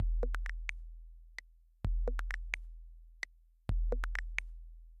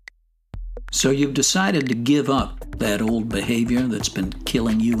So you've decided to give up that old behavior that's been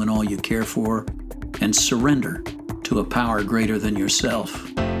killing you and all you care for and surrender to a power greater than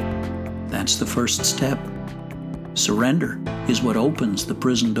yourself. That's the first step. Surrender is what opens the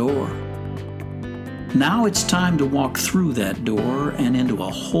prison door. Now it's time to walk through that door and into a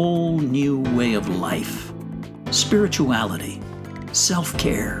whole new way of life. Spirituality,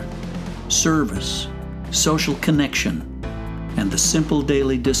 self-care, service, social connection, and the simple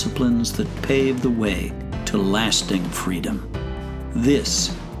daily disciplines that pave the way to lasting freedom.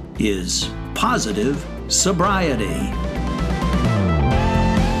 This is Positive Sobriety.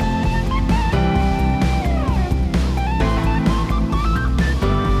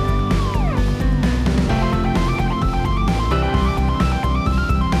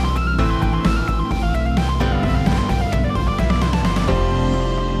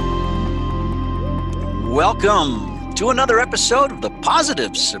 Welcome to another episode of the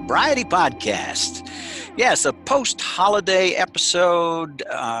Positive Sobriety Podcast. Yes, a post-holiday episode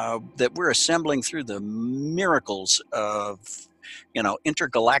that we're assembling through the miracles of,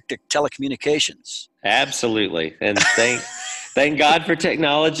 intergalactic telecommunications. Absolutely. And thank God for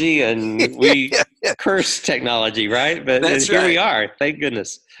technology, and we curse technology, right? But here right. We are. Thank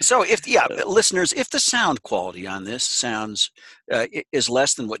goodness. So listeners, if the sound quality on this sounds is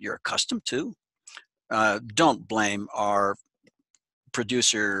less than what you're accustomed to, don't blame our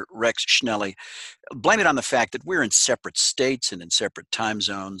producer, Rex Schnelly. Blame it on the fact that we're in separate states and in separate time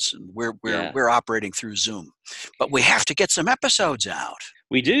zones, and we're operating through Zoom. But we have to get some episodes out.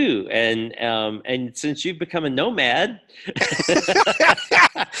 We do, and since you've become a nomad,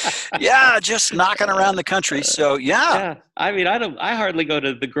 just knocking around the country. So yeah. I mean, I hardly go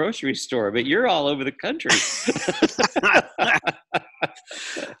to the grocery store, but you're all over the country.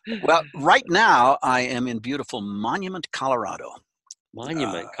 Well, right now I am in beautiful Monument, Colorado.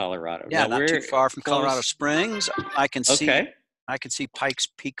 Colorado. Yeah, not too far from Colorado Springs. I can see Pikes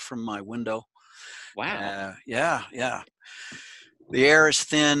Peak from my window. Wow. Yeah. The air is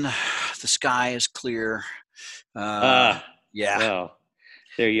thin. The sky is clear. Well,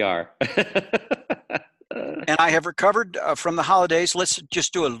 there you are. And I have recovered from the holidays. Let's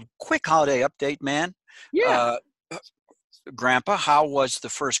just do a quick holiday update, man. Yeah. Grandpa, how was the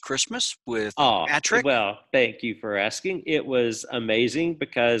first Christmas with Patrick? Well, thank you for asking. It was amazing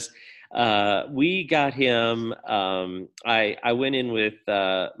because we got him. I went in with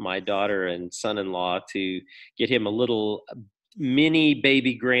my daughter and son-in-law to get him a little mini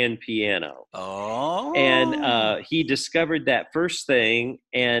baby grand piano. Oh. And he discovered that first thing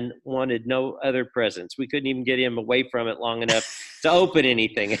and wanted no other presents. We couldn't even get him away from it long enough to open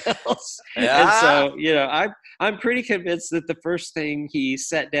anything else. Yeah. And so, I'm pretty convinced that the first thing he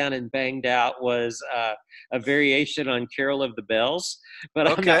sat down and banged out was a variation on Carol of the Bells, but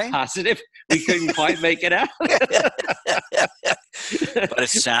I'm not positive. We couldn't quite make it out. But it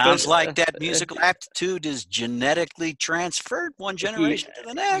sounds like that musical aptitude is genetically transferred one generation to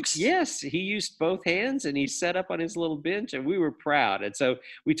the next. Yes, he used both hands and he sat up on his little bench, and we were proud. And so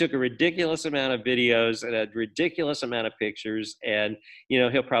we took a ridiculous amount of videos and a ridiculous amount of pictures. And,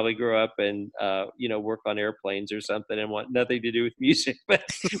 he'll probably grow up and, work on airplanes or something and want nothing to do with music. But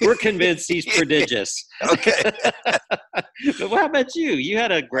we're convinced he's prodigious. Okay. But how about you? You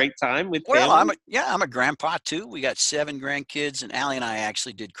had a great time with family? Well, I'm a grandpa too. We got 7 grandkids, and Allie and I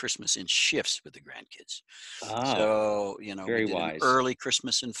actually did Christmas in shifts with the grandkids. Oh, so, very we did wise. An early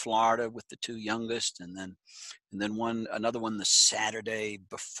Christmas in Florida with the 2 youngest, and then another one the Saturday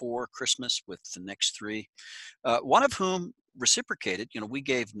before Christmas with the next 3. One of whom reciprocated. We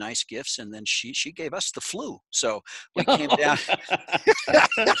gave nice gifts, and then she gave us the flu. So we came down.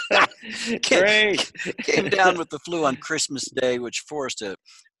 came down with the flu on Christmas Day, which forced a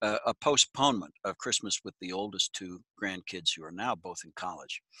postponement of Christmas with the oldest 2 grandkids, who are now both in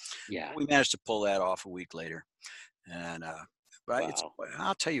college. Yeah, we managed to pull that off a week later, and but wow.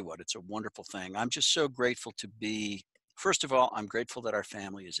 I'll tell you what, it's a wonderful thing. I'm just so grateful to be. First of all, I'm grateful that our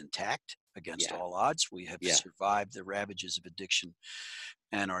family is intact against all odds. We have survived the ravages of addiction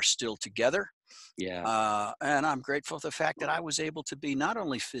and are still together. Yeah. And I'm grateful for the fact that I was able to be not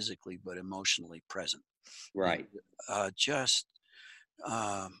only physically but emotionally present. Right. And, just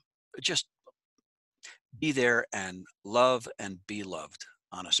be there and love and be loved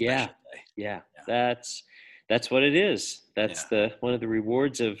on a special day. Yeah. That's what it is. That's one of the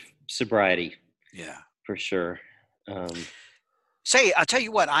rewards of sobriety. Yeah, for sure. Say, I'll tell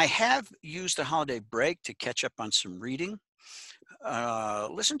you what, I have used the holiday break to catch up on some reading.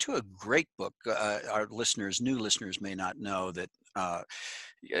 Listen to a great book. Our new listeners may not know that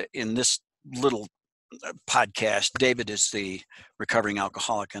in this little podcast. David is the recovering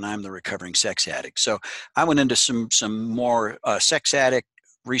alcoholic, and I'm the recovering sex addict. So I went into some more sex addict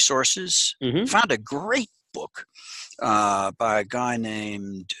resources. Mm-hmm. Found a great book by a guy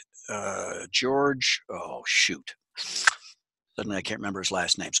named George. Oh shoot! Suddenly I can't remember his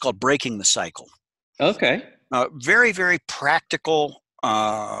last name. It's called Breaking the Cycle. Okay. Very, very practical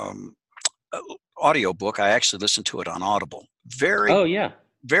audio book. I actually listened to it on Audible. Oh yeah.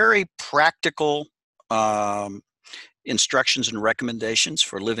 Very practical instructions and recommendations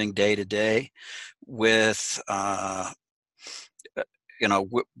for living day to day with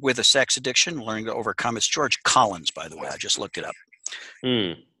with a sex addiction, learning to overcome. It's George Collins, by the way. I just looked it up.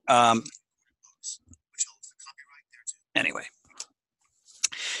 Anyway,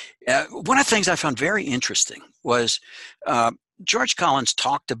 one of the things I found very interesting was George Collins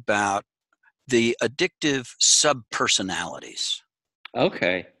talked about the addictive subpersonalities.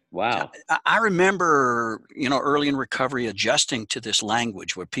 Okay. Wow. I remember, early in recovery adjusting to this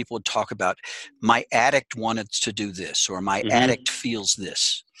language where people would talk about my addict wanted to do this or my addict feels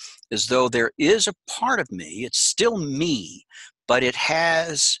this, as though there is a part of me, it's still me, but it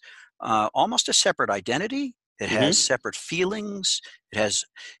has almost a separate identity. It has separate feelings. It has,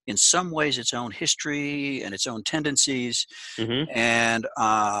 in some ways, its own history and its own tendencies, and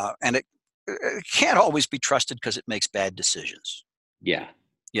it can't always be trusted because it makes bad decisions. Yeah.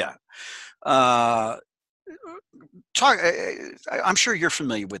 Yeah. I'm sure you're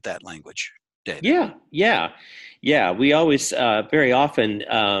familiar with that language, Dave. Yeah. We always, very often,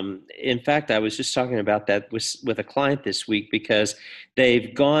 in fact, I was just talking about that with a client this week because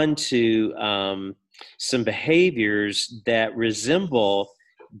they've gone to some behaviors that resemble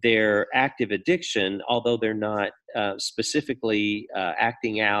their active addiction, although they're not specifically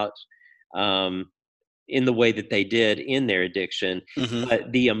acting out in the way that they did in their addiction.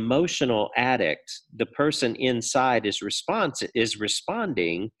 But the emotional addict, the person inside is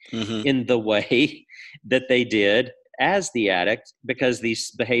responding in the way that they did as the addict, because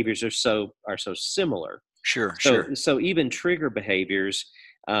these behaviors are so similar. Sure. So even trigger behaviors,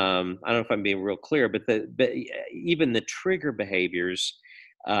 I don't know if I'm being real clear, but even the trigger behaviors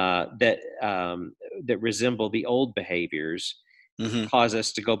that resemble the old behaviors cause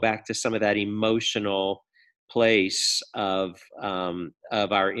us to go back to some of that emotional place of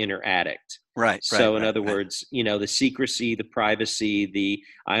our inner addict. Right. So in other words, the secrecy, the privacy,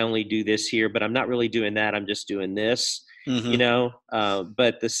 I only do this here, but I'm not really doing that. I'm just doing this, but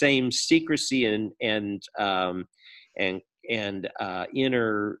the same secrecy and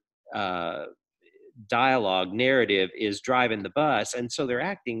inner dialogue narrative is driving the bus. And so they're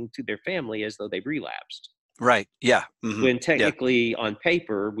acting to their family as though they've relapsed. Right. Yeah. When technically on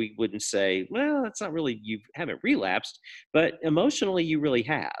paper, we wouldn't say, well, that's not really, you haven't relapsed, but emotionally you really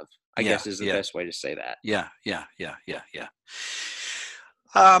have, I guess is the best way to say that. Yeah.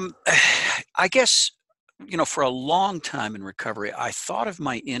 I guess, for a long time in recovery, I thought of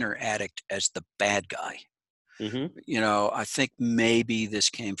my inner addict as the bad guy. I think maybe this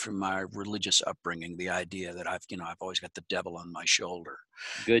came from my religious upbringing, the idea that I've always got the devil on my shoulder.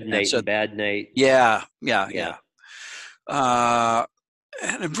 Good Nate and bad Nate. Yeah. And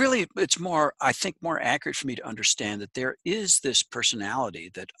really, it's I think more accurate for me to understand that there is this personality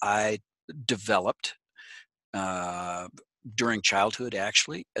that I developed during childhood,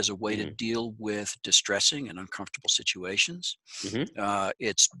 actually, as a way to deal with distressing and uncomfortable situations.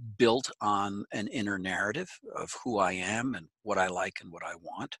 It's built on an inner narrative of who I am and what I like and what I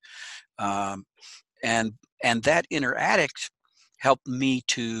want. And that inner addict helped me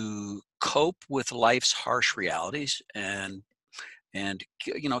to cope with life's harsh realities and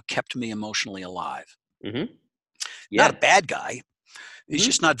kept me emotionally alive. Not a bad guy. He's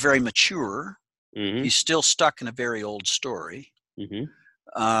just not very mature. He's still stuck in a very old story. So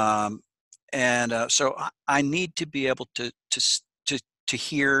I need to be able to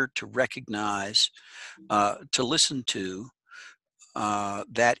hear, to recognize, to listen to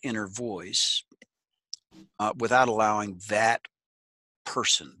that inner voice without allowing that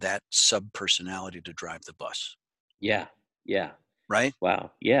person, that sub-personality to drive the bus. Yeah. Right?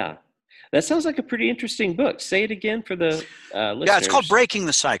 Wow. Yeah. That sounds like a pretty interesting book. Say it again for the listeners. Yeah, it's called Breaking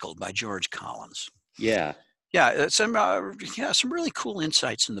the Cycle by George Collins. Yeah. Yeah, some really cool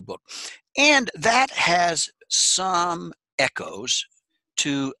insights in the book. And that has some echoes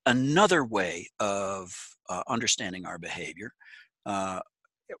to another way of understanding our behavior.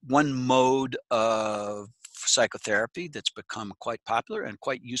 One mode of psychotherapy that's become quite popular and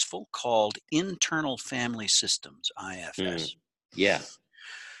quite useful called internal family systems, IFS. Yeah.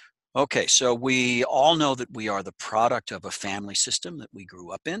 Okay, so we all know that we are the product of a family system that we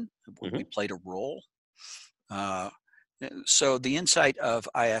grew up in, where we played a role. So the insight of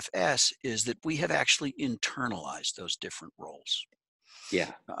IFS is that we have actually internalized those different roles.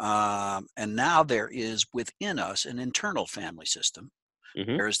 Yeah. And now there is within us an internal family system.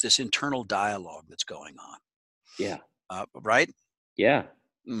 Mm-hmm. There is this internal dialogue that's going on. Yeah. Right? Yeah.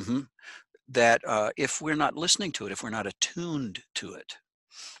 Mm-hmm. That if we're not listening to it, if we're not attuned to it,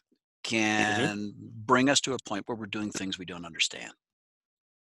 can bring us to a point where we're doing things we don't understand.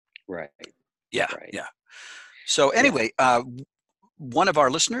 Right. Yeah. Right. Yeah. So anyway, one of our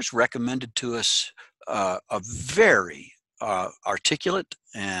listeners recommended to us a very articulate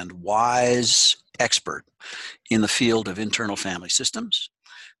and wise expert in the field of internal family systems.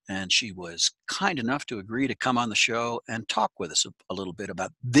 And she was kind enough to agree to come on the show and talk with us a little bit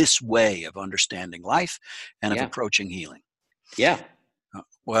about this way of understanding life and of approaching healing. Yeah.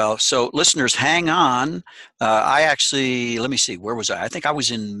 Well, so listeners, hang on. I actually, let me see, where was I? I think I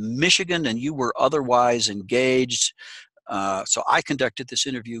was in Michigan and you were otherwise engaged. So I conducted this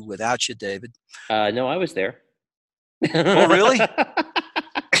interview without you, David. No, I was there. Oh, really?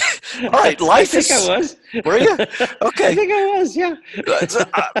 All right, life is. I think I was. Were you? Okay. I think I was, yeah.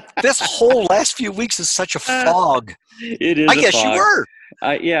 This whole last few weeks is such a fog. It is. I guess you were.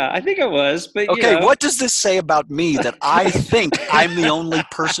 Yeah, I think I was. But okay, what does this say about me that I think I'm the only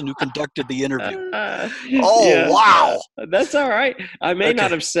person who conducted the interview? Wow. That's all right. I may not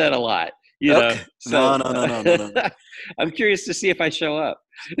have said a lot. You know. So, no. I'm curious to see if I show up.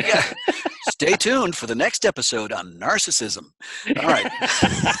 Yeah. Stay tuned for the next episode on narcissism. All right.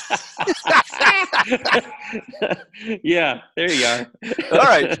 Yeah, there you are. All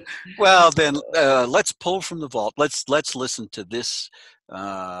right. Well, then let's pull from the vault. Let's listen to this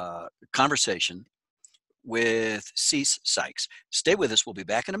conversation with Cease Sykes. Stay with us. We'll be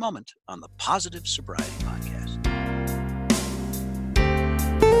back in a moment on the Positive Sobriety Podcast.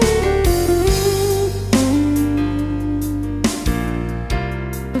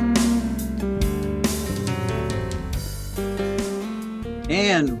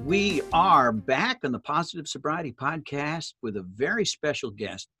 And we are back on the Positive Sobriety Podcast with a very special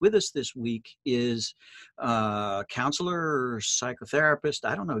guest. With us this week is counselor, psychotherapist.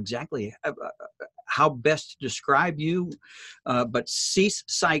 I don't know exactly how best to describe you, but Cease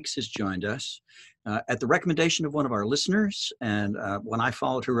Sykes has joined us at the recommendation of one of our listeners. And when I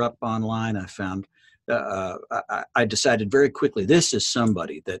followed her up online, I found I decided very quickly, this is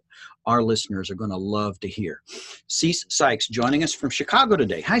somebody that our listeners are going to love to hear. Cease Sykes joining us from Chicago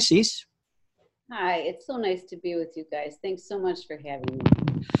today. Hi, Cease. Hi, it's so nice to be with you guys. Thanks so much for having me.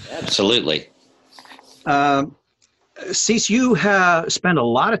 Absolutely. Cease, you spend a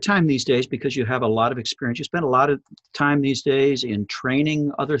lot of time these days because you have a lot of experience. You spend a lot of time these days in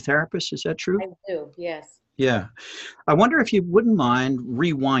training other therapists. Is that true? I do, yes. Yeah. I wonder if you wouldn't mind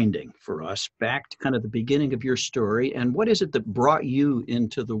rewinding for us back to kind of the beginning of your story. And what is it that brought you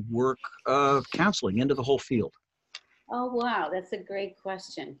into the work of counseling, into the whole field? Oh, wow. That's a great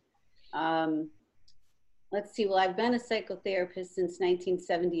question. Let's see. Well, I've been a psychotherapist since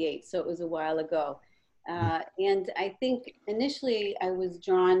 1978, so it was a while ago. And I think initially I was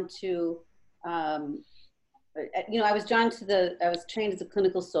drawn to, I was trained as a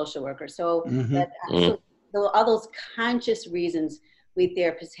clinical social worker. So, so all those conscious reasons we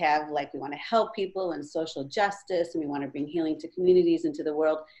therapists have, like we want to help people and social justice, and we want to bring healing to communities and to the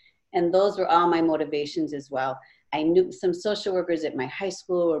world. And those were all my motivations as well. I knew some social workers at my high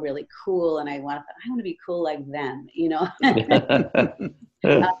school were really cool, and I want to be cool like them, you know.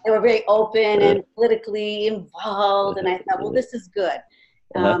 They were very open and politically involved, and I thought, well, this is good.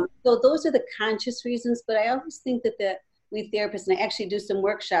 So those are the conscious reasons, but I always think that we therapists, and I actually do some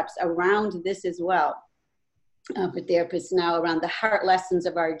workshops around this as well, for therapists now, around the heart lessons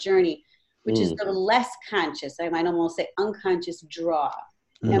of our journey, which is the less conscious, I might almost say unconscious draw.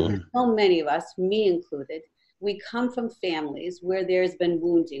 And for so many of us, me included, we come from families where there's been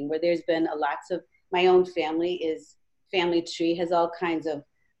wounding, where there's been my own family tree has all kinds of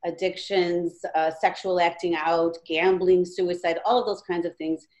addictions, sexual acting out, gambling, suicide, all of those kinds of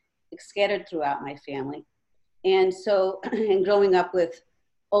things scattered throughout my family. And so, and growing up with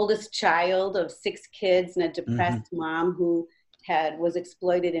oldest child of 6 kids and a depressed mom who was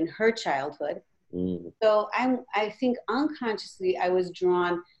exploited in her childhood. So I think unconsciously I was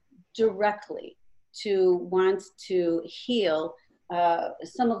drawn directly to want to heal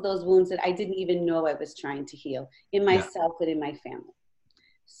some of those wounds that I didn't even know I was trying to heal in myself and in my family.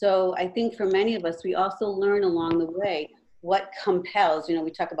 So I think for many of us, we also learn along the way what compels,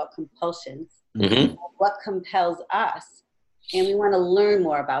 we talk about compulsions, what compels us. And we want to learn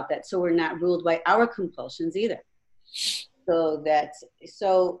more about that so we're not ruled by our compulsions either. So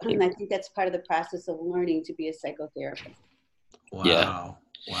I think that's part of the process of learning to be a psychotherapist. Wow.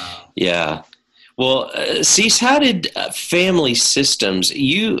 Yeah. Well, Cease, how did family systems,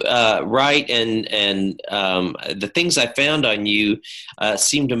 you write, and the things I found on you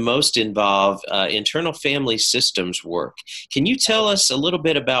seem to most involve internal family systems work. Can you tell us a little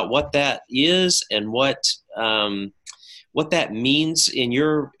bit about what that is and what that means in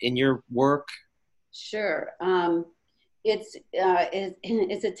your work? Sure. It's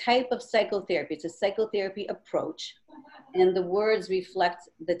a type of psychotherapy. It's a psychotherapy approach, and the words reflect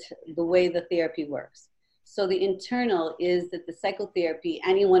the way the therapy works. So the internal is that the psychotherapy,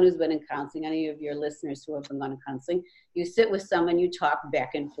 anyone who's been in counseling, any of your listeners who have been going to counseling, you sit with someone, you talk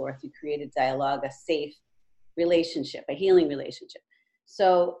back and forth, you create a dialogue, a safe relationship, a healing relationship.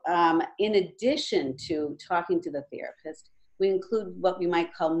 So in addition to talking to the therapist, we include what we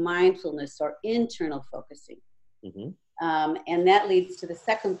might call mindfulness or internal focusing. Mm-hmm. And that leads to the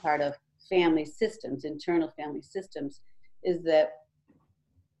second part of family systems, internal family systems, is that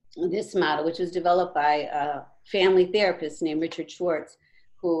this model, which was developed by a family therapist named Richard Schwartz,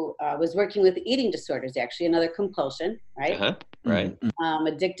 who was working with eating disorders, actually, another compulsion, right? Uh-huh. Right.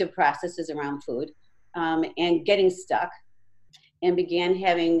 Addictive processes around food, and getting stuck, and began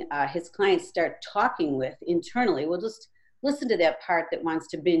having his clients start talking with internally. We'll just listen to that part that wants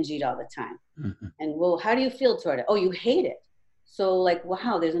to binge eat all the time. Mm-hmm. And well, how do you feel toward it? Oh, you hate it. So like,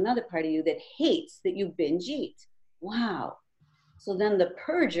 wow, there's another part of you that hates that you binge eat. Wow. So then the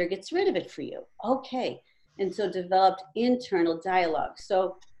purger gets rid of it for you. Okay. And so developed internal dialogue.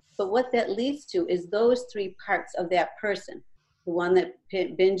 So, but what that leads to is those three parts of that person, the one that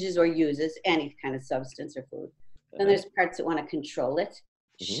binges or uses any kind of substance or food. Then there's parts that want to control it,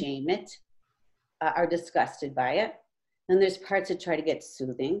 shame it, are disgusted by it. Then there's parts that try to get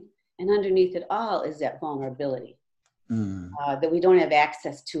soothing. And underneath it all is that vulnerability that we don't have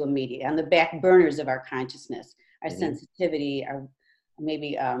access to immediately. On the back burners of our consciousness, our sensitivity, our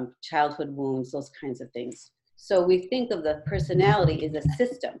maybe childhood wounds, those kinds of things. So we think of the personality as a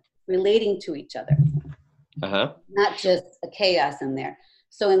system relating to each other, not just a chaos in there.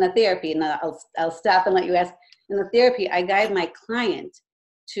 So in the therapy, and I'll stop and let you ask, in the therapy, I guide my client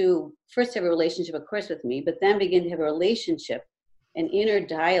to first have a relationship, of course, with me, but then begin to have a relationship and inner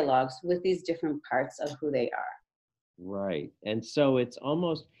dialogues with these different parts of who they are. Right. And so it's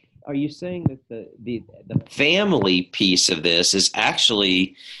almost, are you saying that the family piece of this is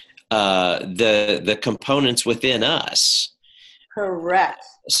actually the components within us? Correct.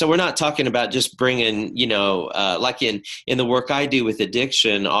 So we're not talking about just bringing, like in the work I do with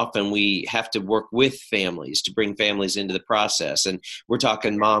addiction, often we have to work with families to bring families into the process. And we're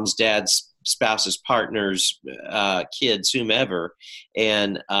talking moms, dads, spouses, partners, kids, whomever,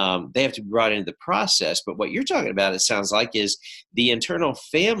 and they have to be brought into the process. But what you're talking about, it sounds like, is the internal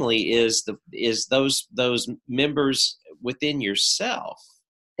family is those members within yourself.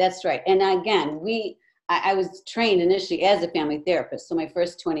 That's right. And again, I was trained initially as a family therapist. So my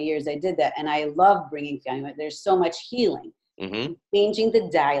first 20 years I did that. And I love bringing family. There's so much healing, changing the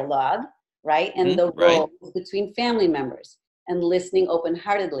dialogue, right? And the roles between family members and listening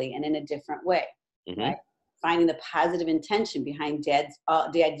open-heartedly and in a different way, right? Finding the positive intention behind dad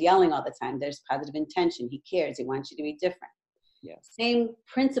yelling all the time. There's positive intention. He cares. He wants you to be different. Yes. Same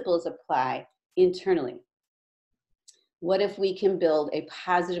principles apply internally. What if we can build a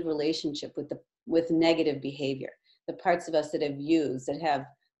positive relationship with negative behavior, the parts of us that have used, that have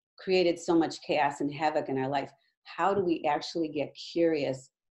created so much chaos and havoc in our life? How do we actually get curious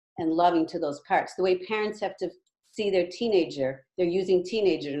and loving to those parts? The way parents have to see their teenager, they're using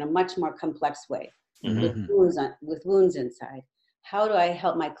teenager in a much more complex way, with wounds inside. How do I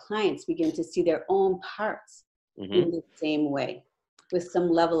help my clients begin to see their own parts in the same way, with some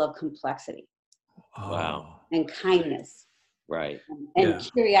level of complexity? Wow. And kindness. Right. And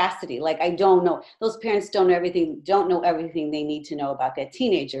curiosity. Like, I don't know. Those parents don't know everything they need to know about that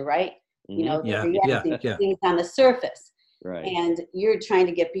teenager, right? They're reacting to things on the surface. Right. And you're trying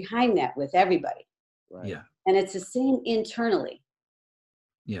to get behind that with everybody. Right. Yeah. And it's the same internally.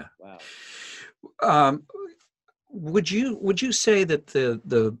 Yeah. Wow. Would you say that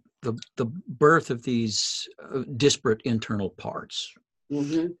the birth of these disparate internal parts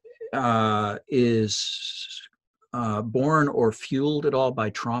is born or fueled at all by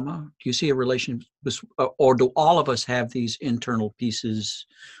trauma? Do you see a relation, or do all of us have these internal pieces?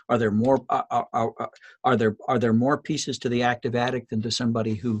 Are there more? Are there more pieces to the active addict than to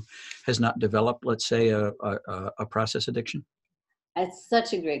somebody who has not developed, let's say, a process addiction? That's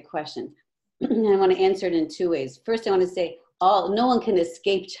such a great question. I want to answer it in two ways. First, I want to say no one can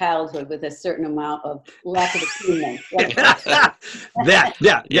escape childhood with a certain amount of lack of achievement.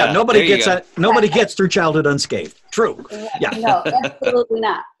 Nobody gets through childhood unscathed. True. Yeah. No, absolutely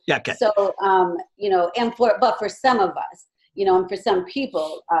not. Yeah. Okay. So, but for some of us, and for some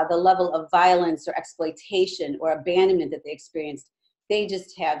people, the level of violence or exploitation or abandonment that they experienced, they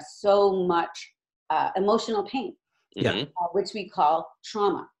just have so much emotional pain, which we call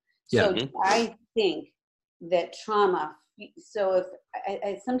trauma. So I think that trauma, so if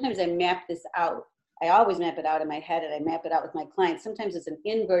I sometimes I map this out, I always map it out in my head and I map it out with my clients. Sometimes it's an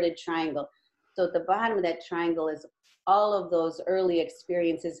inverted triangle. So at the bottom of that triangle is all of those early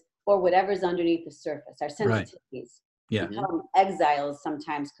experiences or whatever's underneath the surface, our sensitivities. Right. Yeah. We call them exiles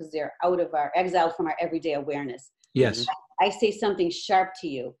sometimes because they're exiled from our everyday awareness. Yes. I say something sharp to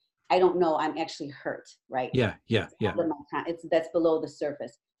you, I don't know I'm actually hurt, right? Yeah. That's below the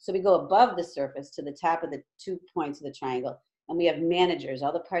surface. So we go above the surface to the top of the 2 points of the triangle, and we have managers,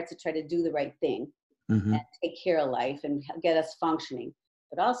 all the parts that try to do the right thing and take care of life and get us functioning.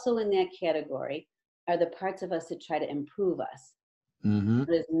 But also in that category are the parts of us that try to improve us.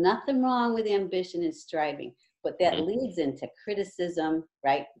 There's nothing wrong with ambition and striving, but that leads into criticism,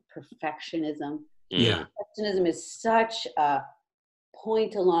 right? Perfectionism. Yeah. Perfectionism is such a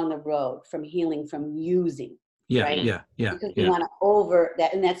point along the road from healing, from using. Yeah, right? yeah. Because we want to over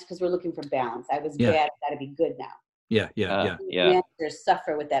that, and that's because we're looking for balance. I was bad, I got to be good now. Yeah. Managers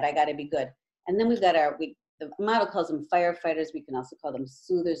suffer with that. I got to be good. And then we've got the model calls them firefighters. We can also call them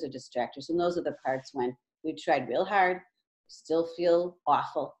soothers or distractors. And those are the parts when we tried real hard, still feel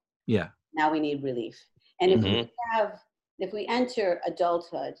awful. Yeah. Now we need relief. And if we enter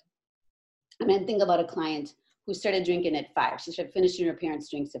adulthood, I mean, think about a client who started drinking at 5. She started finishing her parents'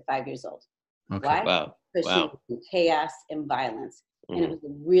 drinks at 5 years old. Okay. Why? Wow. Because she was in chaos and violence. And it was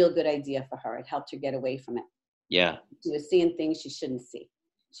a real good idea for her. It helped her get away from it. Yeah. She was seeing things she shouldn't see.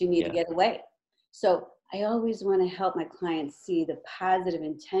 She needed to get away. So I always want to help my clients see the positive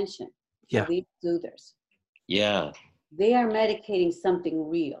intention of these soothers. Yeah. They are medicating something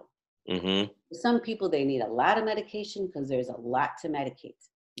real. For some people, they need a lot of medication because there's a lot to medicate.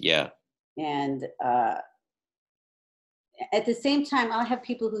 Yeah. And at the same time, I'll have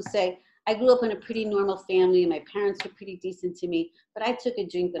people who say, I grew up in a pretty normal family. My parents were pretty decent to me, but I took a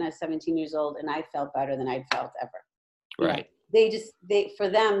drink when I was 17 years old and I felt better than I'd felt ever. Right. For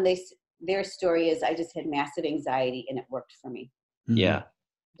them, their story is, I just had massive anxiety and it worked for me. Yeah.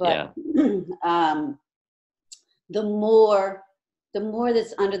 But the more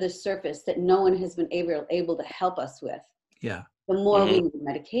that's under the surface that no one has been able to help us with, the more we need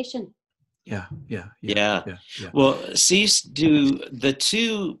medication. Yeah. Well, Cease, do the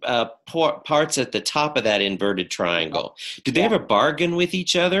two parts at the top of that inverted triangle, do they ever bargain with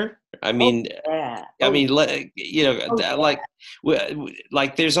each other? I mean,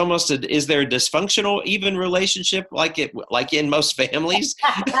 like there's almost is there a dysfunctional even relationship like in most families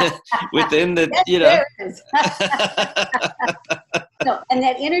within the, No, and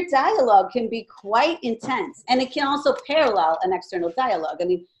that inner dialogue can be quite intense, and it can also parallel an external dialogue. I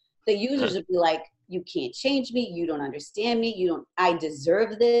mean, the users would be like, you can't change me. You don't understand me. I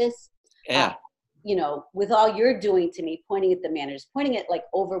deserve this. Yeah. With all you're doing to me, pointing at the managers, pointing at like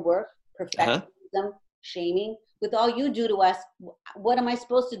overwork, perfectionism, shaming, with all you do to us, what am I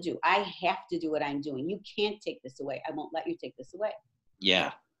supposed to do? I have to do what I'm doing. You can't take this away. I won't let you take this away.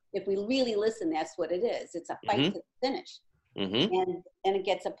 Yeah. If we really listen, that's what it is. It's a fight to the finish. And it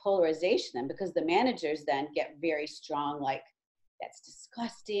gets a polarization, and because the managers then get very strong, like, that's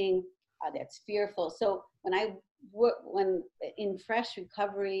disgusting, that's fearful. So when in fresh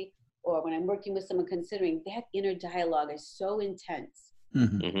recovery, or when I'm working with someone considering, that inner dialogue is so intense.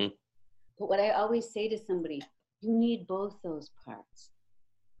 But what I always say to somebody, you need both those parts.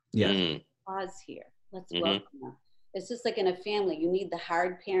 Pause here. Let's welcome them. It's just like in a family, you need the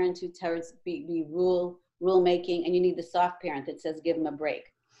hard parent who tells be rule making, and you need the soft parent that says give them a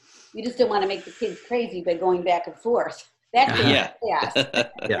break. You just don't want to make the kids crazy by going back and forth. That's chaos.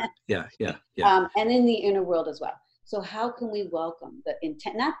 And in the inner world as well. So how can we welcome the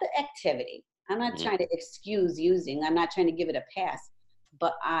intent, not the activity? I'm not trying to excuse using. I'm not trying to give it a pass.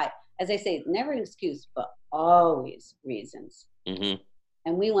 But as I say, never an excuse, but always reasons. And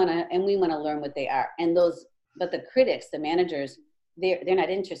we want to learn what they are. But the critics, the managers, they're not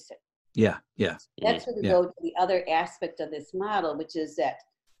interested. That's where we go to the other aspect of this model, which is that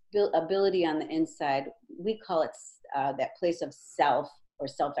ability on the inside. We call it that place of self or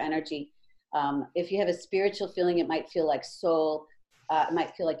self energy. If you have a spiritual feeling, it might feel like soul. It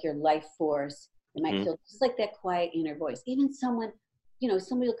might feel like your life force. It might feel just like that quiet inner voice. Even somebody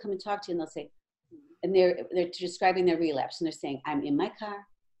will come and talk to you and they'll say, and they're describing their relapse, and they're saying, I'm in my car,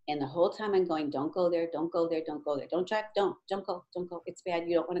 and the whole time I'm going, don't go there, don't go there, don't go there, don't drive, don't go, it's bad,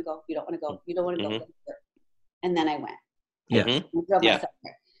 you don't want to go, you don't want to go, you don't want to go. And then I went. Yeah. I drove myself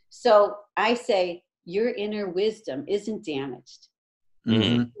there. So I say, your inner wisdom isn't damaged.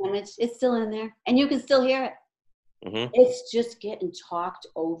 Damaged, it's still in there, and you can still hear it. It's just getting talked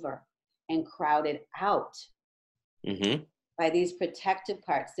over and crowded out by these protective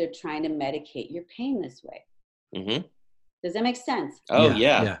parts. They're trying to medicate your pain this way. Does that make sense? Oh,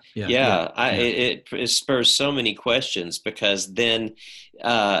 yeah. It spurs so many questions, because then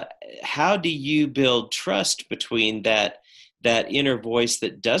how do you build trust between that inner voice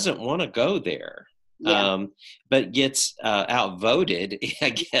that doesn't want to go there? But gets outvoted,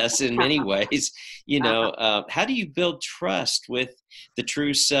 I guess, in many ways. How do you build trust with the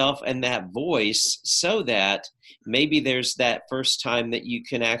true self and that voice, so that maybe there's that first time that you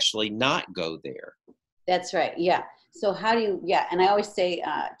can actually not go there? That's right. Yeah. So how do you? Yeah, and I always say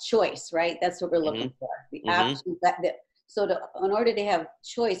choice. Right. That's what we're looking for. The option. In order to have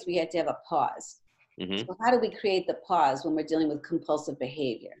choice, we had to have a pause. So how do we create the pause when we're dealing with compulsive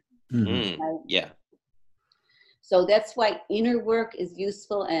behavior? Right? Yeah. So that's why inner work is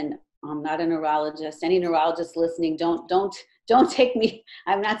useful. And I'm not a neurologist. Any neurologist listening, don't take me.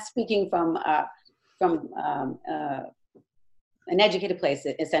 I'm not speaking from an educated place,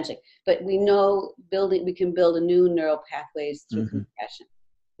 essentially. But we know we can build a new neural pathways through compassion.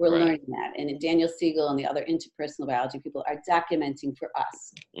 We're learning that. And Daniel Siegel and the other interpersonal biology people are documenting for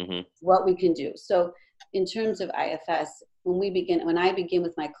us what we can do. So in terms of IFS, when I begin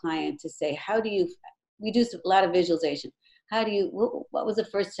with my client to say, we do a lot of visualization. What was the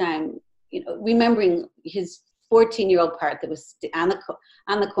first time, remembering his 14-year-old part that was on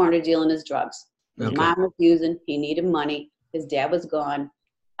the corner dealing his drugs. His mom was using, he needed money. His dad was gone.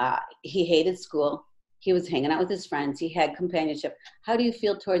 He hated school. He was hanging out with his friends. He had companionship. How do you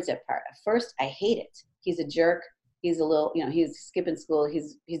feel towards that part? At first, I hate it. He's a jerk. He's a little, he's skipping school.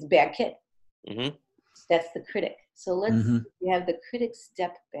 He's a bad kid. That's the critic. So let's have the critic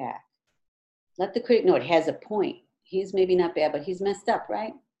step back. Let the critic know it has a point. He's maybe not bad, but he's messed up,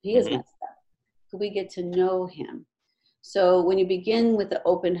 right? He is messed up. Could we get to know him? So when you begin with the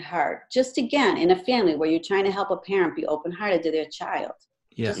open heart, just again, in a family where you're trying to help a parent be open-hearted to their child,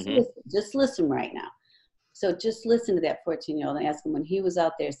 just listen right now. So just listen to that 14-year-old and ask him, when he was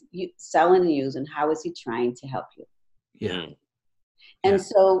out there selling and using, how was he trying to help you? And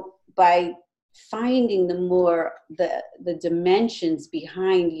so by finding the dimensions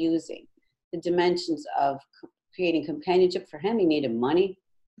behind using, the dimensions of creating companionship, for him, he needed money.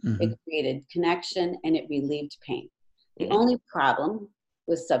 It created connection, and it relieved pain. The only problem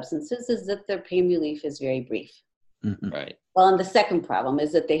with substances is that their pain relief is very brief. Right. Well, and the second problem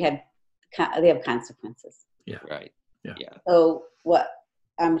is that they have consequences. Right. So what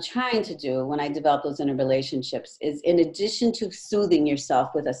I'm trying to do when I develop those inner relationships is, in addition to soothing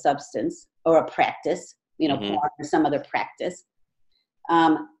yourself with a substance or a practice, porn or some other practice,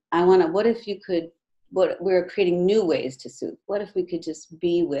 we're creating new ways to soothe. What if we could just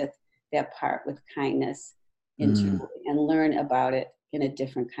be with that part with kindness internally and learn about it in a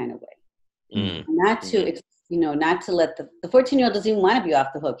different kind of way? Not to let the 14-year-old doesn't even want to be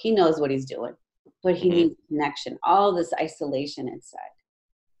off the hook. He knows what he's doing, but he needs connection, all this isolation inside.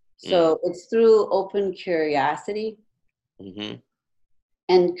 So it's through open curiosity.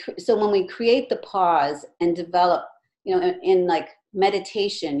 And so when we create the pause and develop, in like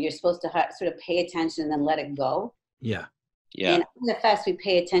meditation, you're supposed to sort of pay attention and then let it go. Yeah. And at fast, we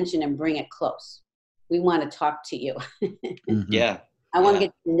pay attention and bring it close. We want to talk to you. I want to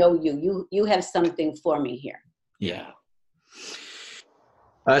get to know you. You have something for me here.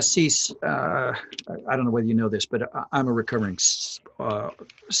 Cease, I don't know whether you know this, but I'm a recovering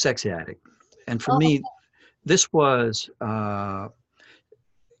sex addict. And for me, this was,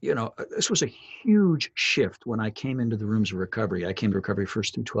 this was a huge shift when I came into the rooms of recovery. I came to recovery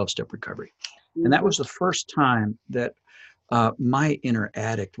first through 12-step recovery. And that was the first time that my inner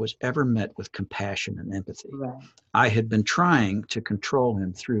addict was ever met with compassion and empathy. I had been trying to control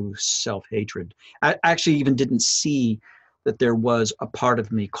him through self-hatred. I actually even didn't see that there was a part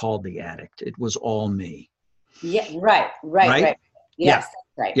of me called the addict. It was all me. Right. Yes,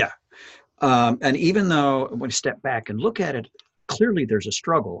 right. And even though when I step back and look at it, clearly there's a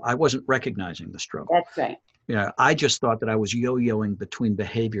struggle. I wasn't recognizing the struggle. That's right. I just thought that I was yo-yoing between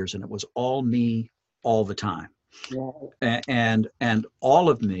behaviors, and it was all me all the time. And all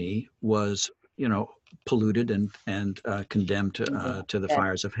of me was, polluted and condemned to the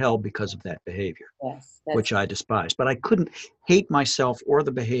fires of hell because of that behavior, which I despise. But I couldn't hate myself or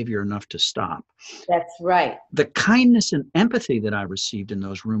the behavior enough to stop. That's right. The kindness and empathy that I received in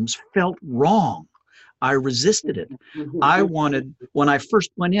those rooms felt wrong. I resisted it. I wanted, when I first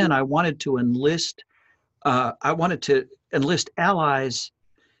went in, I wanted to enlist allies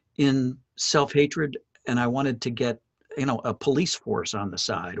in self-hatred, and I wanted to get, a police force on the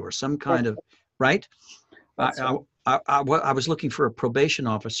side or some kind of, right? I was looking for a probation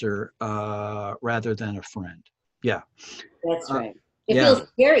officer rather than a friend. Yeah. That's right. It feels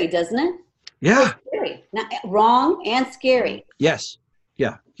scary, doesn't it? Yeah. It feels scary. Not wrong and scary. Yes.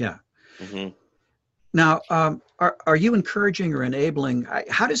 Yeah. Yeah. Mm-hmm. Now, are you encouraging or enabling?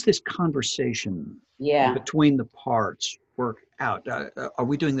 How does this conversation between the parts work out? Are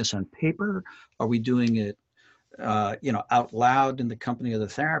we doing this on paper? Are we doing it, out loud in the company of the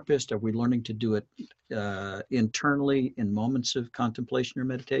therapist? Are we learning to do it internally in moments of contemplation or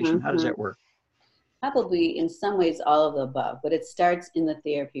meditation? How does that work? Probably in some ways all of the above, but it starts in the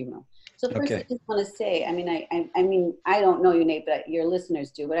therapy room. So first, I just want to say, I mean, I don't know you, Nate, but your listeners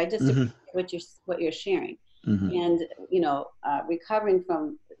do. But I just appreciate what you're sharing, and recovering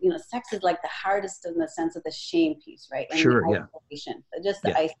from sex is like the hardest in the sense of the shame piece, right? And sure, the isolation, just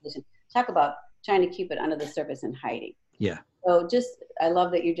the isolation. Talk about trying to keep it under the surface and hiding. Yeah. So I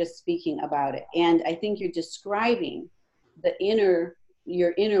love that you're just speaking about it, and I think you're describing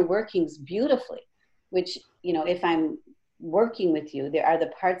your inner workings beautifully. Which if I'm working with you, there are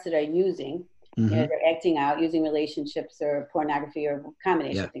the parts that are using, they're acting out, using relationships or pornography or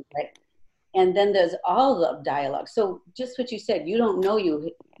combination of things, right? And then there's all the dialogue. So just what you said, you don't know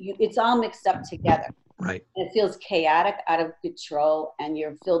it's all mixed up together. Right. And it feels chaotic, out of control, and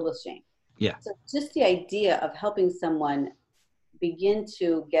you're filled with shame. Yeah. So just the idea of helping someone begin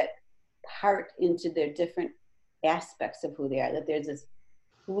to get part into their different aspects of who they are, that there's this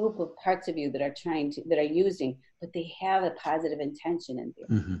group of parts of you that are using, but they have a positive intention in there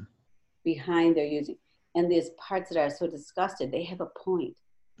behind their using. And these parts that are so disgusted, they have a point.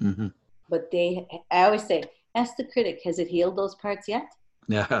 But I always say, ask the critic, has it healed those parts yet?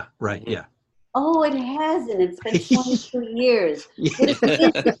 Yeah, right, yeah. Oh, it hasn't. It's been 22 years. What if we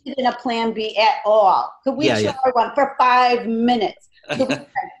interested in a plan B at all? Could we try one for 5 minutes? Could we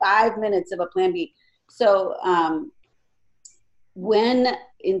try 5 minutes of a plan B? So,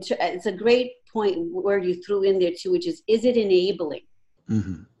 it's a great point where you threw in there too, which is it enabling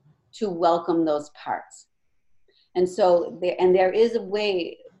to welcome those parts? And so there is a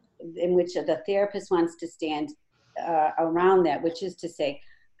way in which the therapist wants to stand around that, which is to say,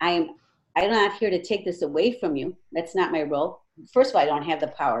 I'm not here to take this away from you. That's not my role. First of all, I don't have the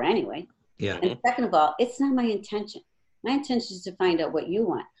power anyway. Yeah. And second of all, it's not my intention. My intention is to find out what you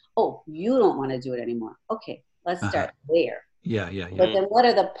want. Oh, you don't want to do it anymore. Okay, let's start there. Yeah. But then what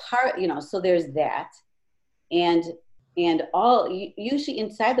are the so there's that. And usually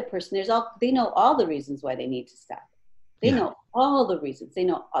inside the person, they know all the reasons why they need to stop. They know all the reasons. They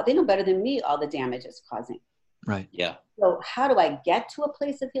know better than me all the damage it's causing. Right. Yeah. So how do I get to a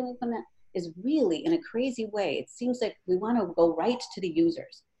place of healing from that? Is really in a crazy way. It seems like we want to go right to the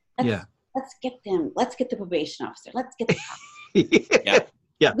users. Let's get them. Let's get the probation officer. Let's get the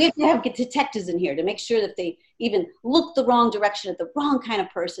Yeah. We have to have detectives in here to make sure that they even look the wrong direction at the wrong kind of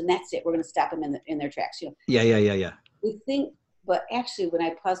person. That's it. We're going to stop them in their tracks. Yeah. We think, but actually, when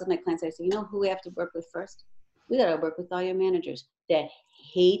I pause with my clients, I say, who we have to work with first? We got to work with all your managers that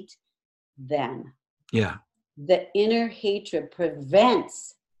hate them. Yeah. The inner hatred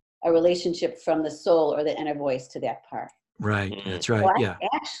prevents a relationship from the soul or the inner voice to that part. Right. That's right. So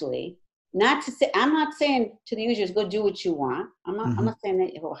actually, I'm not saying to the users, go do what you want. I'm not saying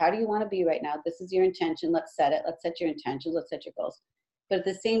that, how do you want to be right now? This is your intention. Let's set it. Let's set your intentions. Let's set your goals. But at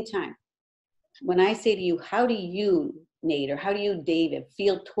the same time, when I say to you, how do you, Nate, or how do you, David,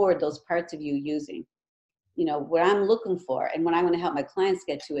 feel toward those parts of you using? What I'm looking for and what I want to help my clients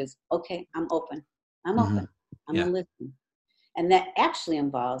get to is, okay, I'm open. I'm open. I'm going to listen. And that actually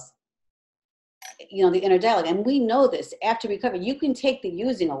involves, the inner dialogue. And we know this after recovery, you can take the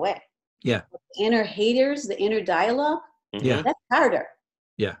using away. Yeah. The inner haters, the inner dialogue, that's harder.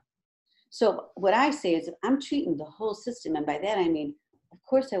 Yeah. So what I say is, if I'm treating the whole system, and by that I mean, of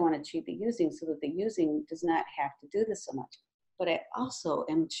course I want to treat the using so that the using does not have to do this so much. But I also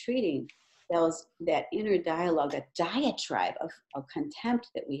am treating that inner dialogue, that diatribe of contempt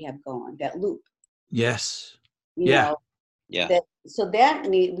that we have going, that loop. Yes. We need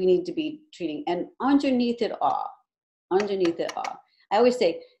to be treating. And underneath it all, I always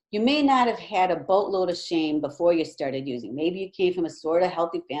say, You may not have had a boatload of shame before you started using. Maybe you came from a sort of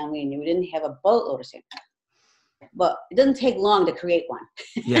healthy family and you didn't have a boatload of shame. But it doesn't take long to create one.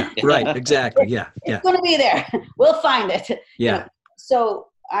 Yeah, right, exactly. Yeah, it's going to be there. We'll find it. Yeah. You know? So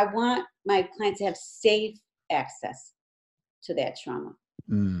I want my clients to have safe access to that trauma.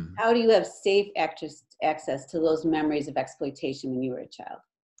 How do you have safe access to those memories of exploitation when you were a child?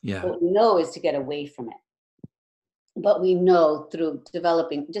 Yeah. What we know is to get away from it. But we know through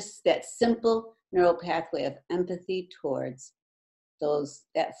developing just that simple neural pathway of empathy towards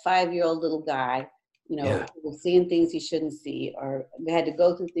that 5-year-old little guy, you know, Yeah. who was seeing things he shouldn't see, or had to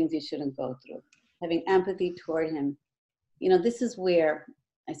go through things he shouldn't go through. Having empathy toward him. You know, this is where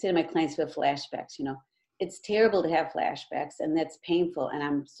I say to my clients who have flashbacks, you know, it's terrible to have flashbacks and that's painful. And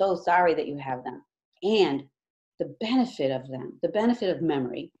I'm so sorry that you have them. And the benefit of them, the benefit of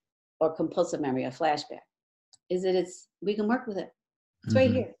memory or compulsive memory, a flashback, is that we can work with it. It's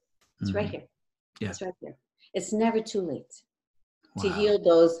right here. It's right here. Yeah. It's right here. It's never too late to Wow. heal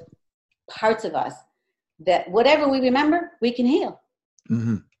those parts of us that whatever we remember, we can heal.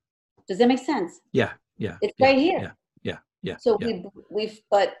 Does that make sense? Yeah. Yeah. It's right here. Yeah. Yeah. So we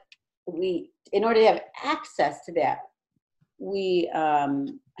in order to have access to that, we have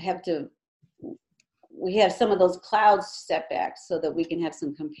some of those clouds step back so that we can have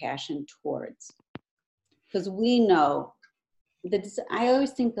some compassion towards. Because we know that I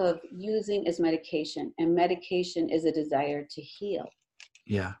always think of using as medication, and medication is a desire to heal.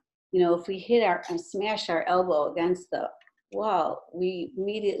 Yeah. You know, if we hit and smash our elbow against the wall, we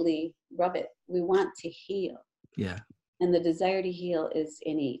immediately rub it. We want to heal. Yeah. And the desire to heal is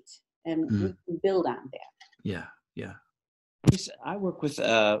innate, and we can build on that. Yeah. Yeah. I work with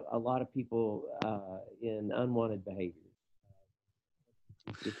a lot of people in unwanted behavior,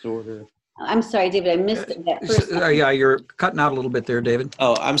 disorder. I'm sorry, David, I missed that first. Yeah, you're cutting out a little bit there, David.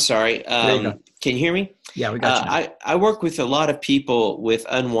 Oh, I'm sorry. There you go. Can you hear me? Yeah, we got you now. I work with a lot of people with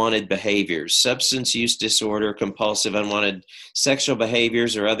unwanted behaviors, substance use disorder, compulsive unwanted sexual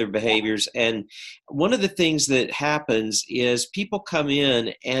behaviors or other behaviors. And one of the things that happens is people come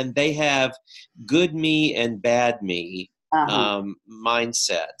in and they have good me and bad me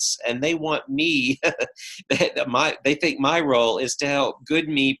mindsets, and they want me they think my role is to help good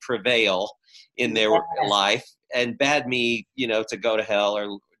me prevail in their life and bad me, you know, to go to hell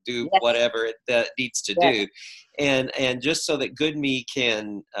or do whatever it needs to do, and just so that good me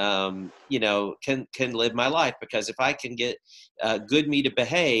can you know, can live my life. Because if I can get good me to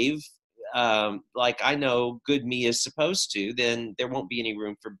behave like I know good me is supposed to, then there won't be any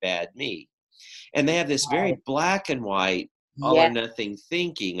room for bad me. And they have this very black and white, all or nothing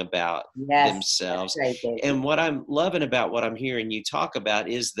thinking about themselves. Right, and what I'm loving about what I'm hearing you talk about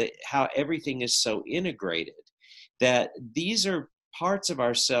is that how everything is so integrated, that these are parts of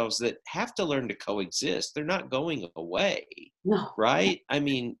ourselves that have to learn to coexist. They're not going away. No. Right? I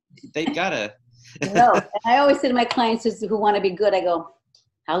mean, they've got to. No. And I always say to my clients who want to be good, I go,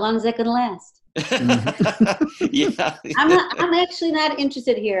 how long is that going to last? Yeah. I'm actually not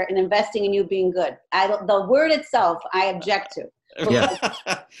interested here in investing in you being good. The word itself, I object to.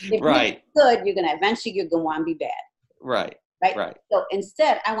 If Right. you're good, you're going to want to be bad. Right. Right. So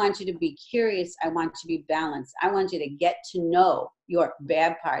instead, I want you to be curious. I want you to be balanced. I want you to get to know your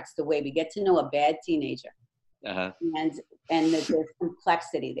bad parts the way we get to know a bad teenager. And there's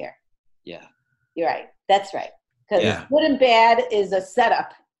complexity there. Yeah. You're right. That's right. Because good and bad is a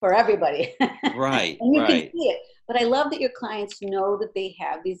setup for everybody. Right. And you can see it. But I love that your clients know that they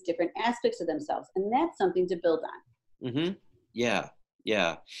have these different aspects of themselves. And that's something to build on. Yeah.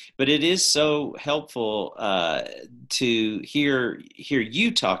 Yeah. But it is so helpful to hear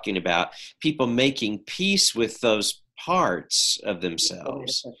you talking about people making peace with those parts of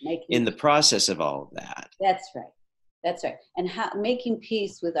themselves in the process of all of that. That's right. That's right. And making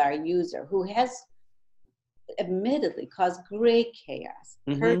peace with our user who has admittedly caused great chaos,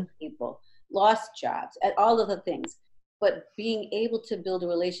 hurt people, lost jobs, and all of the things. But being able to build a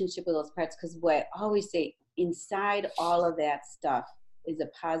relationship with those parts, because what I always say, inside all of that stuff is a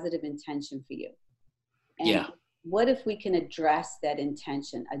positive intention for you. And what if we can address that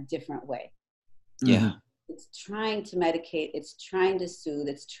intention a different way? Yeah. It's trying to medicate, it's trying to soothe,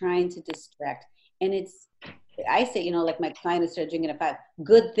 it's trying to distract. And I say, you know, like my client who started drinking at 5,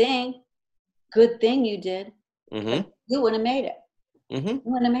 good thing you did. You wouldn't have made it. You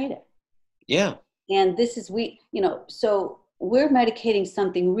wouldn't have made it. Yeah. And this is, so we're medicating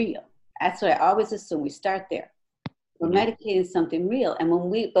something real. That's what I always assume. We start there. We're medicating something real. And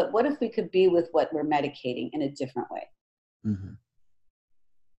but what if we could be with what we're medicating in a different way?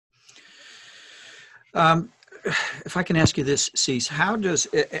 if I can ask you this, Cease, how does,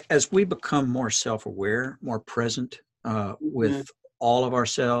 as we become more self-aware, more present with all of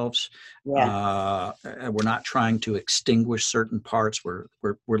ourselves, we're not trying to extinguish certain parts. We're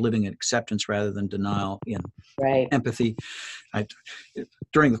living in acceptance rather than denial, in empathy.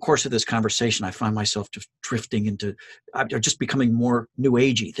 During the course of this conversation, I find myself just drifting into, I'm just becoming more new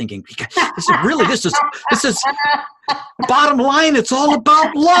agey, thinking, this is bottom line. It's all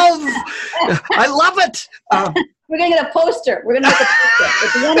about love. I love it. We're going to get a poster. We're going to make a poster.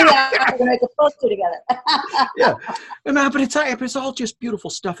 At the end of the hour, we're going to make a poster together. Yeah. But it's all just beautiful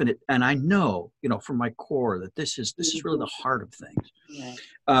stuff in it. And I know, from my core that this is really the heart of things.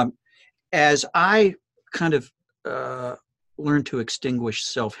 Right. As I kind of learn to extinguish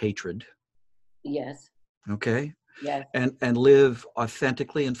self-hatred. Yes. Okay. Yes. And live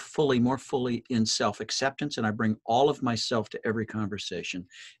authentically and more fully in self-acceptance. And I bring all of myself to every conversation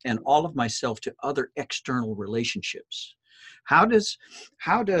and all of myself to other external relationships. How does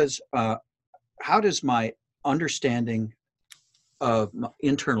my understanding of my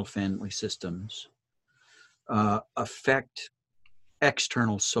internal family systems affect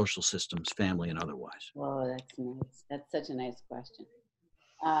external social systems, family and otherwise? Oh, that's nice. That's such a nice question.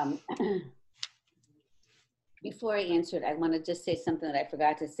 Before I answer it, I want to just say something that I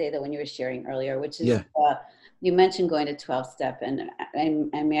forgot to say that when you were sharing earlier, which is you mentioned going to 12-step, and I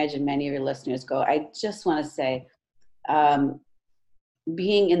imagine many of your listeners go. I just want to say,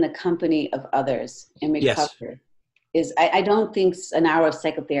 being in the company of others in recovery is, I don't think an hour of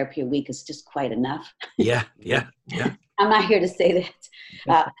psychotherapy a week is just quite enough. Yeah. I'm not here to say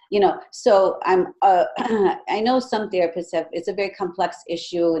that, so I know some therapists it's a very complex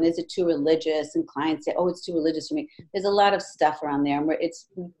issue, and is it too religious? And clients say, oh, it's too religious for me. There's a lot of stuff around there, and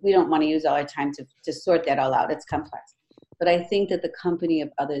we don't want to use all our time to sort that all out. It's complex. But I think that the company of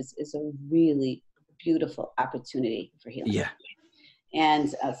others is a really beautiful opportunity for healing. Yeah.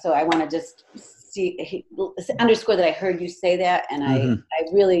 And so I want to just underscore that I heard you say that, and I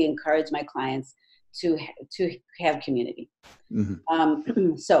really encourage my clients to have community.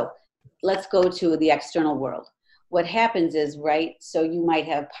 So let's go to the external world. What happens is, so you might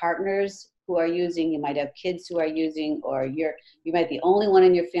have partners who are using, you might have kids who are using, or you might be the only one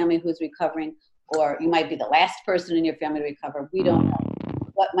in your family who's recovering, or you might be the last person in your family to recover. We don't know.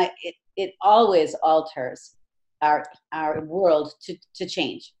 It always alters our world to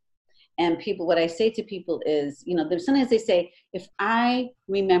change. And what I say to people is, sometimes they say, if I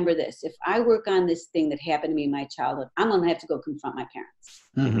remember this, if I work on this thing that happened to me in my childhood, I'm going to have to go confront my parents.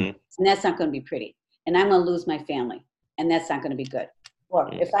 And that's not going to be pretty. And I'm going to lose my family. And that's not going to be good. Or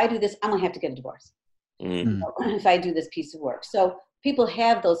if I do this, I'm going to have to get a divorce. If I do this piece of work. So people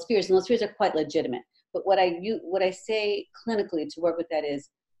have those fears, and those fears are quite legitimate. But what I say clinically to work with that is,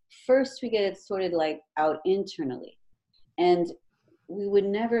 first we get it sorted out internally. And we would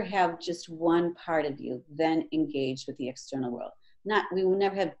never have just one part of you then engaged with the external world. We will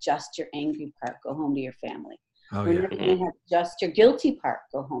never have just your angry part go home to your family. We're never going to have just your guilty part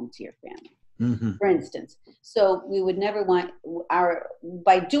go home to your family, for instance. So we would never want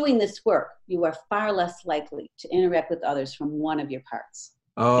by doing this work, you are far less likely to interact with others from one of your parts.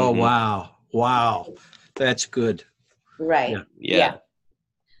 Oh, wow. That's good. Right. Yeah.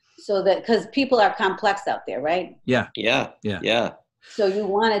 So that, because people are complex out there, right? Yeah. So you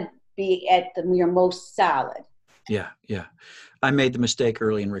want to be at your most solid. Yeah. I made the mistake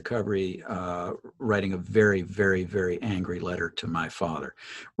early in recovery, writing a very, very, very angry letter to my father.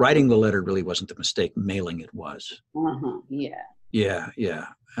 Writing the letter really wasn't the mistake. Mailing it was. Yeah.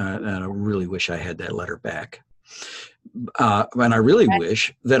 And I really wish I had that letter back. And I really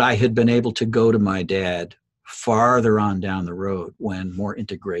wish that I had been able to go to my dad farther on down the road when more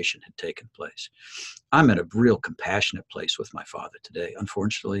integration had taken place. I'm at a real compassionate place with my father today.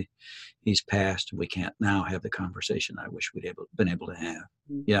 Unfortunately, he's passed, and we can't now have the conversation I wish we'd been able to have.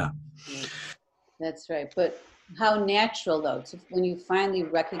 Yeah. That's right. But how natural, though, when you finally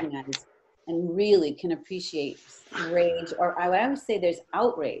recognize and really can appreciate rage, or I would say there's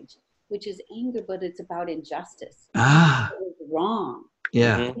outrage, which is anger, but it's about injustice. It was wrong.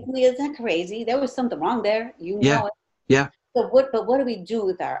 Yeah. Isn't that crazy? There was something wrong there. You know it. Yeah. So what do we do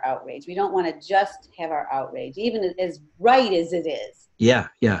with our outrage? We don't want to just have our outrage, even as right as it is. Yeah.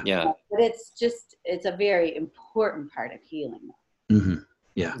 But it's a very important part of healing.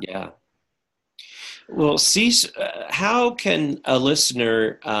 Yeah. Well, Cease, how can a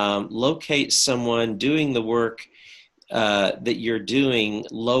listener locate someone doing the work that you're doing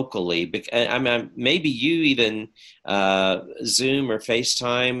locally? I mean, maybe you even Zoom or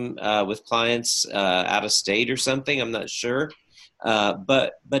FaceTime with clients out of state or something. I'm not sure.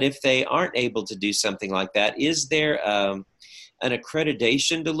 But if they aren't able to do something like that, is there an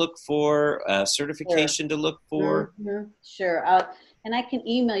accreditation to look for, certification to look for? Mm-hmm. Sure. And I can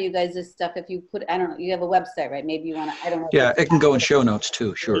email you guys this stuff if you put, I don't know, you have a website, right? Maybe you want to, I don't know. Yeah, it can go in show notes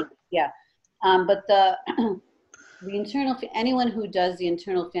too, sure. Yeah. But the anyone who does the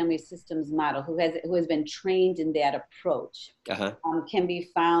internal family systems model, who has been trained in that approach, can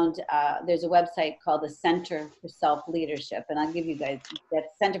be found. There's a website called the Center for Self-Leadership, and I'll give you guys that,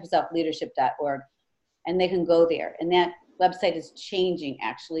 centerforselfleadership.org, and they can go there. And that website is changing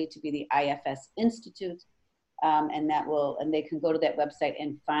actually to be the IFS Institute. And they can go to that website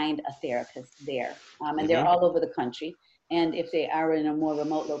and find a therapist there. And they're all over the country. And if they are in a more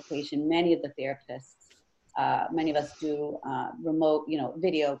remote location, many of the therapists, many of us do remote,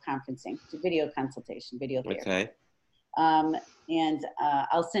 video conferencing, video consultation, video therapy. Okay. And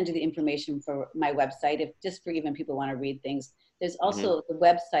I'll send you the information for my website, just for even people who want to read things. There's also the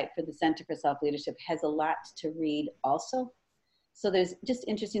website for the Center for Self-Leadership has a lot to read also. So there's just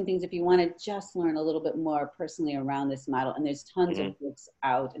interesting things if you want to just learn a little bit more personally around this model. And there's tons of books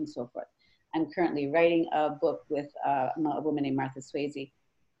out and so forth. I'm currently writing a book with a woman named Martha Swayze.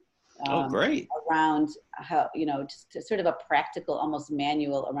 Great. Around how, just sort of a practical, almost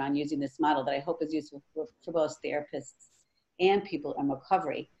manual around using this model that I hope is useful for both therapists and people in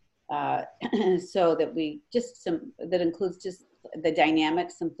recovery. So that that includes just the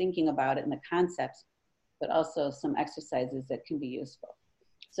dynamics, some thinking about it and the concepts, but also some exercises that can be useful.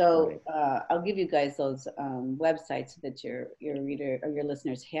 So I'll give you guys those websites so that your reader or your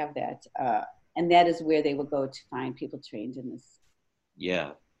listeners have that. And that is where they will go to find people trained in this.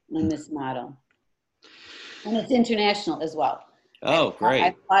 Yeah. In this model. And it's international as well. Oh, great.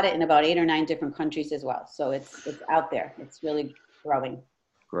 I've taught it in about 8 or 9 different countries as well. So it's out there. It's really growing.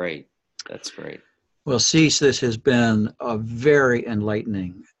 Great. That's great. Well, Cease, this has been a very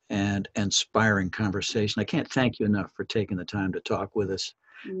enlightening and inspiring conversation. I can't thank you enough for taking the time to talk with us.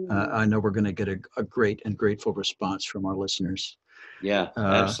 I know we're going to get a great and grateful response from our listeners. Yeah,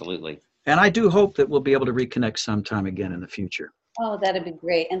 absolutely. And I do hope that we'll be able to reconnect sometime again in the future. Oh, that'd be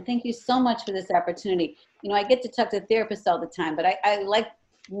great. And thank you so much for this opportunity. I get to talk to therapists all the time, but I like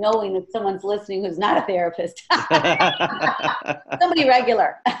knowing that someone's listening who's not a therapist. Somebody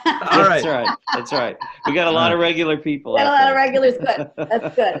regular. All right. That's right. We got a lot of regular people. Got a lot of regulars. Good.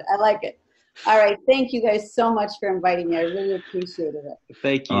 That's good. I like it. All right. Thank you guys so much for inviting me. I really appreciated it.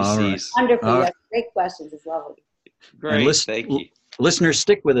 Thank you, Cease. Wonderful. Yes, great questions. It's lovely. Great. Thank you. Listeners,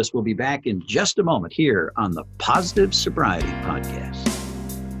 stick with us. We'll be back in just a moment here on the Positive Sobriety Podcast.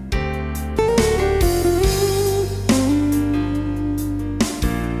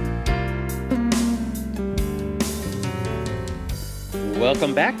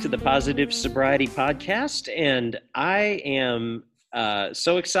 Welcome back to the Positive Sobriety Podcast. And I am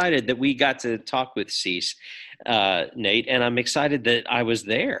so excited that we got to talk with Cease, Nate, and I'm excited that I was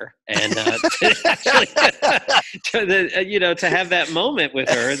there and to have that moment with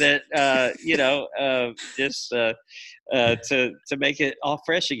her that to make it all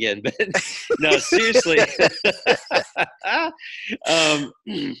fresh again. But no, seriously,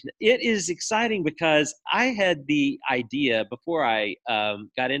 it is exciting because I had the idea before I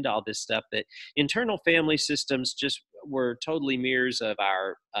got into all this stuff that internal family systems just were totally mirrors of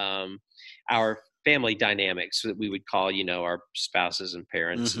our family dynamics that we would call, our spouses and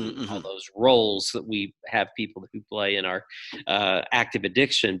parents and all those roles that we have people who play in our active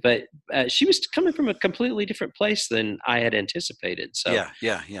addiction. But she was coming from a completely different place than I had anticipated. So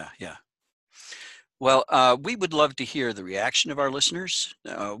Yeah. Well, we would love to hear the reaction of our listeners.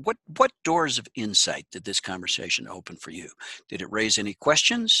 What doors of insight did this conversation open for you? Did it raise any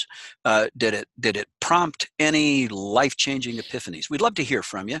questions? Did it prompt any life-changing epiphanies? We'd love to hear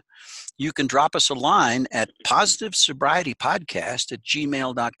from you. You can drop us a line at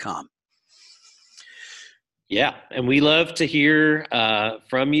positivesobrietypodcast@gmail.com. Yeah, and we love to hear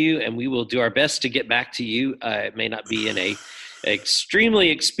from you, and we will do our best to get back to you. It may not be in a extremely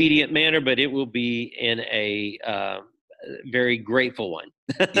expedient manner, but it will be in a very grateful one.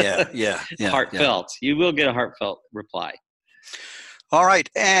 Yeah. Heartfelt. You will get a heartfelt reply. All right,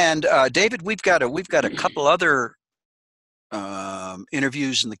 and David, we've got a couple other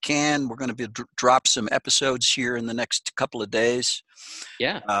interviews in the can. We're going to drop some episodes here in the next couple of days.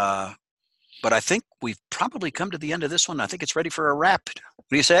 Yeah. But I think we've probably come to the end of this one. I think it's ready for a wrap. What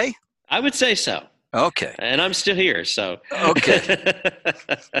do you say? I would say so. Okay. And I'm still here, so. Okay.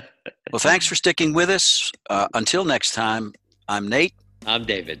 Well, thanks for sticking with us. Until next time, I'm Nate. I'm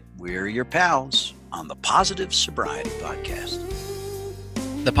David. We're your pals on the Positive Sobriety Podcast.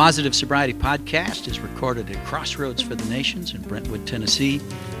 The Positive Sobriety Podcast is recorded at Crossroads for the Nations in Brentwood, Tennessee.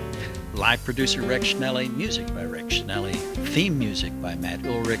 Live producer Rex Schnelly, music by Rex Schnelly, theme music by Matt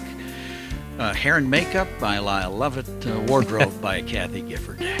Ulrich, hair and makeup by Lyle Lovett, wardrobe by Kathy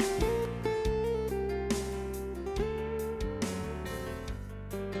Gifford.